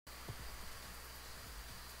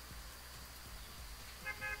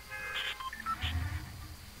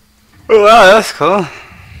Oh, wow, that's cool.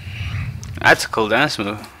 That's a cool dance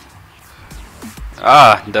move.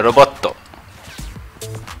 Ah, the robotto.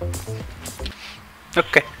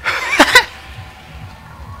 Okay.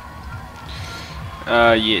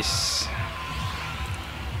 Yes.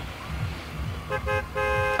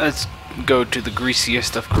 Let's go to the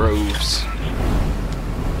greasiest of groves.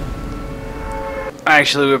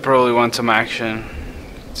 Actually, we probably want some action,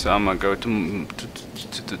 so I'm gonna go to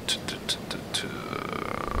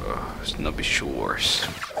Snobby Shores.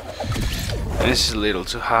 This is a little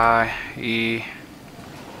too high.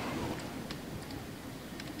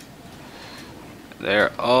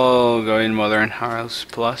 They're all going Modern House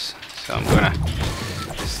Plus, so I'm gonna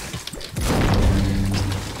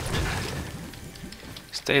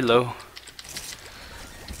stay low.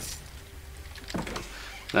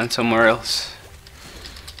 Land somewhere else.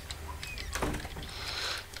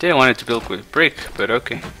 Didn't want it to build with brick, but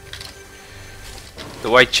okay. The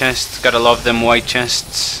white chests, gotta love them white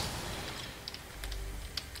chests.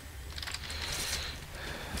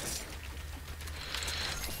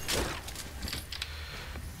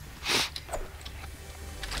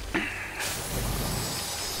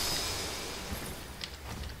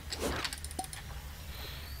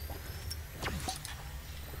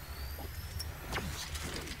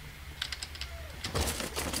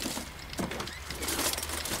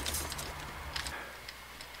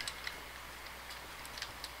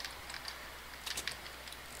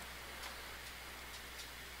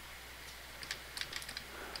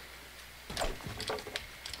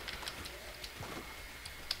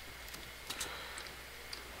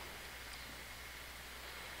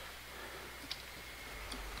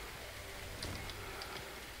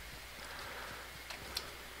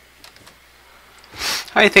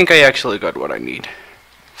 I think I actually got what I need.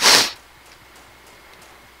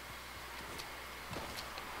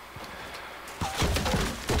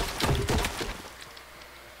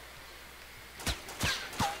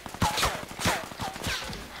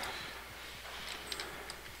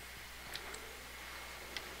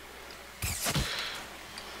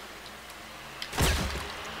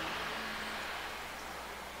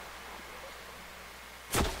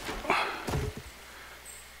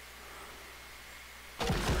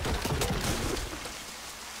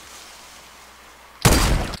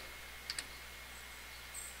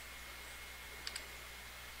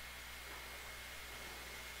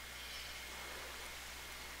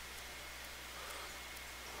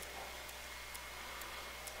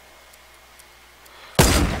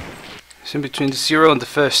 It's in between the 0 and the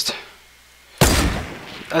 1st.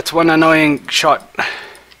 That's one annoying shot.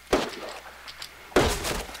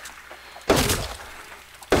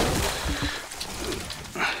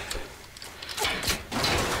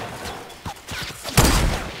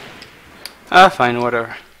 Ah, fine,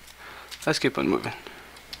 whatever. Let's keep on moving.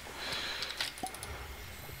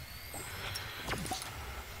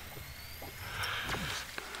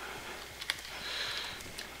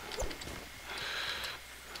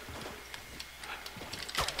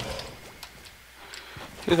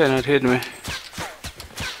 You cannot hit me.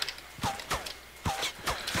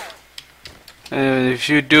 And if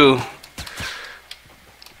you do,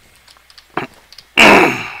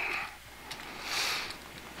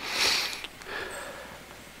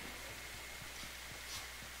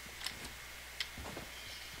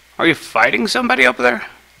 are you fighting somebody up there?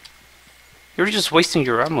 You're just wasting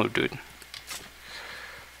your ammo, dude.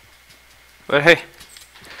 But hey,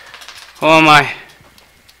 who am I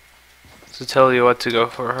to tell you what to go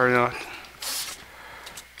for or not?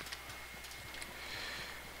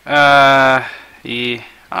 Yeah,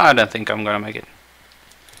 I don't think I'm gonna make it.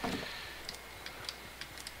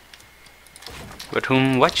 But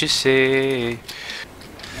what you say?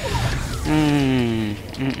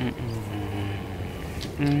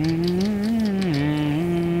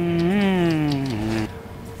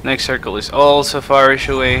 Next circle is also farish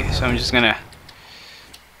away, so I'm just gonna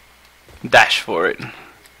dash for it.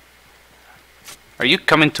 Are you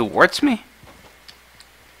coming towards me?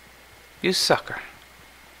 You sucker.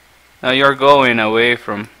 Now you're going away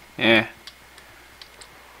from... yeah.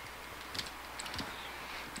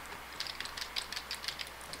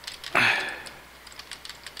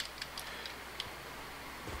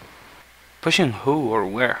 Pushing who or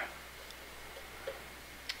where?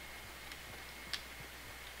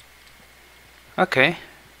 Okay.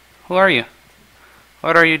 Who are you?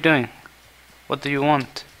 What are you doing? What do you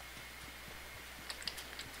want?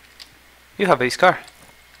 You have a scar.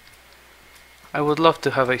 I would love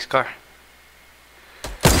to have a scar.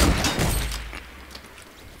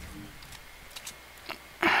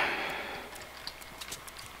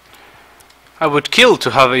 I would kill to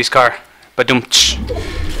have a scar. Badum-tsh.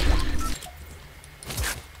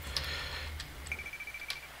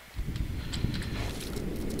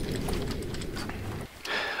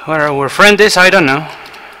 Where our friend is, I don't know.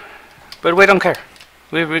 But we don't care.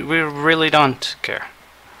 We really don't care.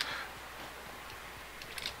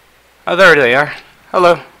 Oh, there they are.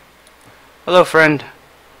 Hello. Hello, friend.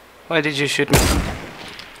 Why did you shoot me?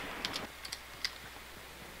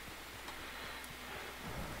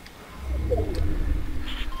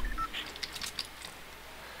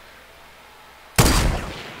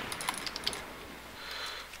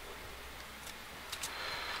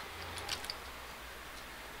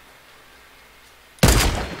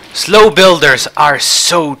 Slow builders are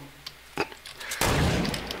so...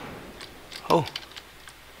 Oh.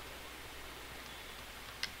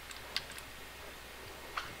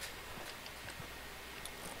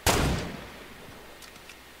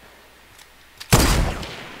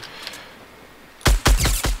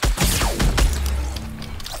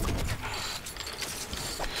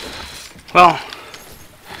 Well,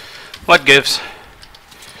 what gives?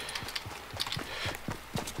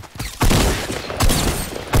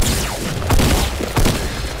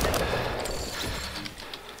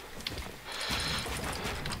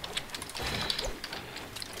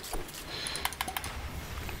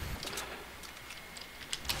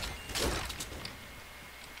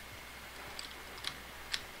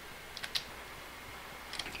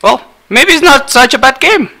 Well, maybe it's not such a bad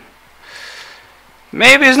game.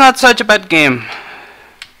 Maybe it's not such a bad game.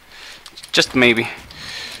 Just maybe.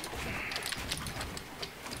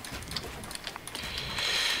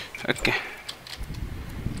 Okay.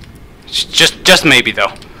 Just maybe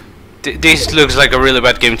though. This looks like a really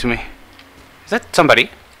bad game to me. Is that somebody?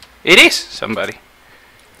 It is somebody.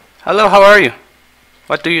 Hello, how are you?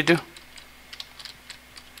 What do you do?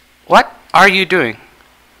 What are you doing?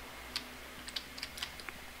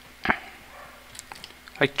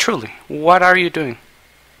 Like truly, what are you doing?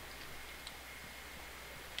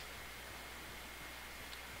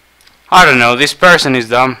 I don't know, this person is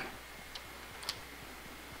dumb.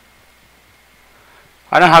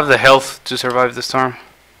 I don't have the health to survive the storm.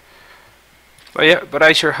 But yeah, but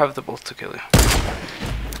I sure have the bolt to kill you.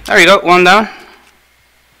 There you go, one down.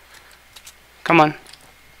 Come on.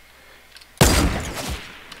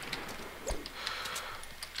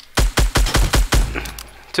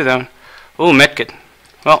 Two down. Ooh, medkit.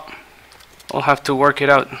 Well, we'll have to work it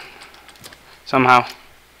out somehow.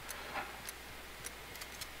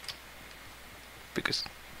 Because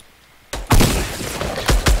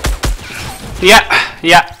yeah.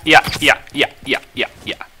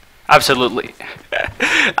 Absolutely.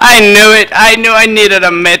 I knew it. I knew I needed a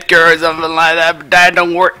medkit or something like that, but that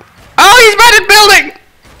don't work. Oh, he's by the building.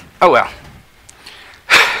 Oh well.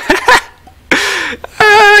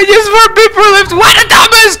 Just 4 people left. What a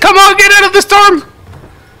dumbass! Come on, get out of the storm.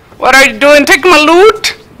 What are you doing? Take my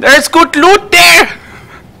loot. There's good loot there.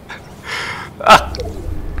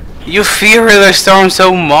 You fear the storm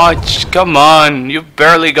so much. Come on, you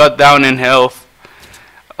barely got down in health.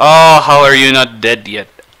 Oh, how are you not dead yet?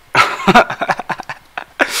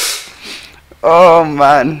 Oh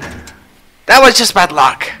man, that was just bad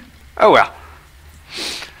luck. Oh well.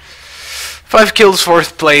 5 kills,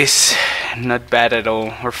 4th place. Not bad at all.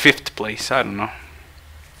 Or 5th place, I don't know.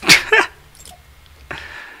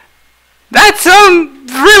 That's some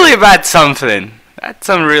really bad something. That's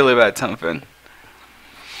some really bad something.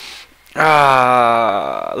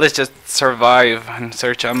 Let's just survive and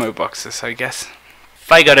search ammo boxes, I guess.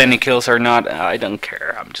 If I got any kills or not, I don't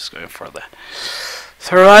care. I'm just going for the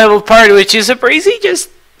survival part, which is super easy. Just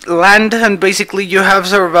land and basically you have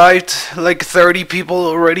survived like 30 people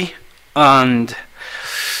already. And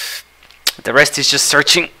the rest is just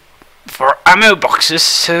searching for ammo boxes,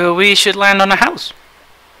 so we should land on a house.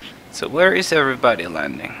 So where is everybody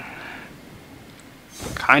landing?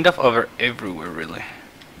 Kind of over everywhere, really.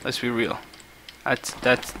 Let's be real.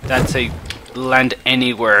 That's a land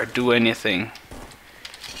anywhere, do anything.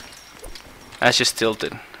 That's just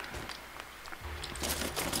tilted.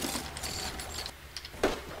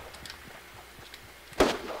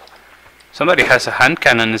 Somebody has a hand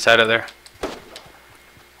cannon inside of there.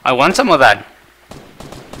 I want some of that.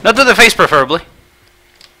 Not to the face, preferably.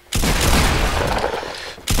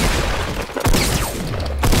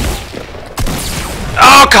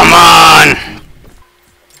 Oh, come on!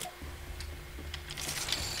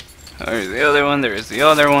 There's the other one, there's the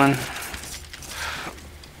other one.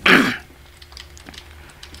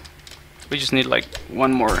 We just need like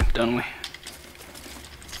one more, don't we?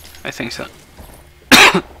 I think so.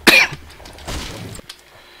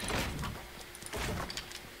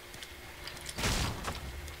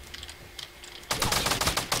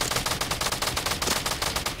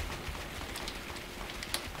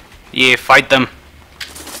 Yeah, fight them.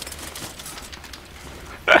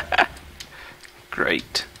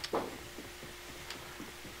 Great.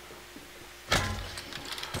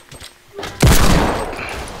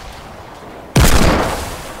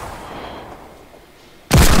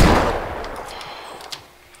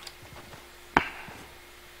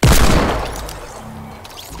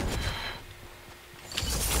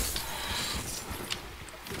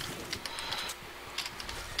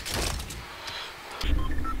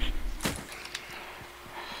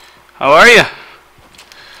 How are you?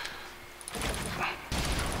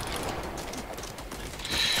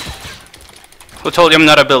 Who told you I'm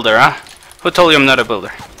not a builder, huh? Who told you I'm not a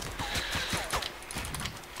builder?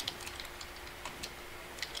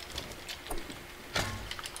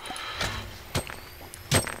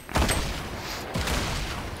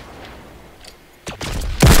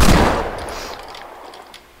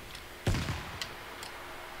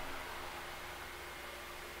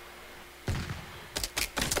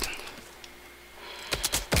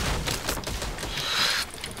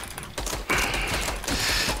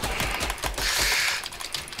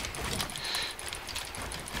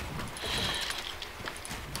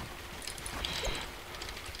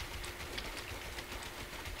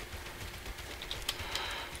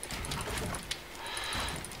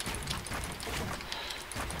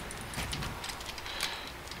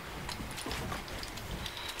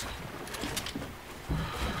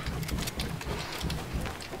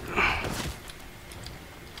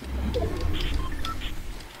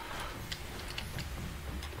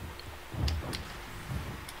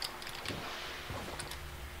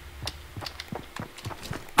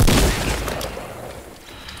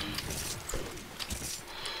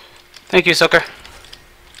 Thank you, sucker.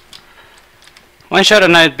 One shot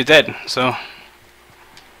and I'd be dead, so...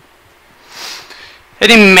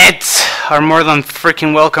 Any meds are more than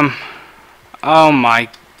freaking welcome. Oh my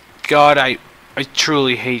god, I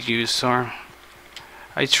truly hate you, Storm.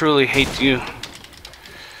 I truly hate you.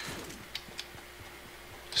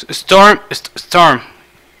 Storm.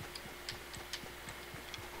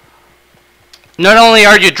 Not only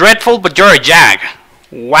are you dreadful, but you're a jag.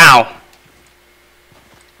 Wow.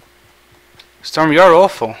 Storm, you're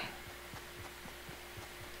awful.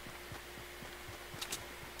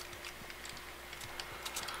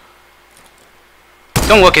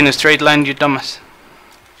 Don't walk in a straight line, you dumbass.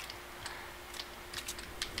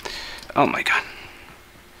 Oh my god.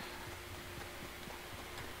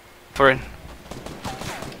 For it.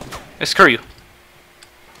 Screw you.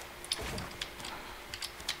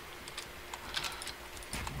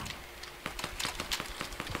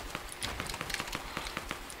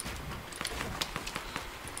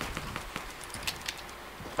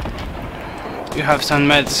 You have some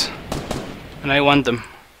meds, and I want them.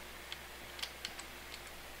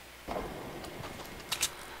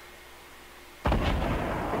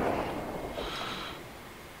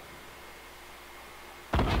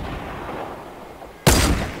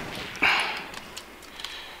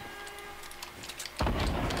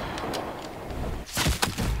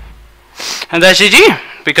 And that's GG,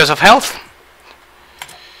 because of health.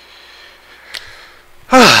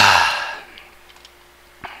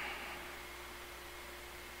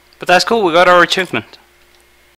 But that's cool, we got our achievement.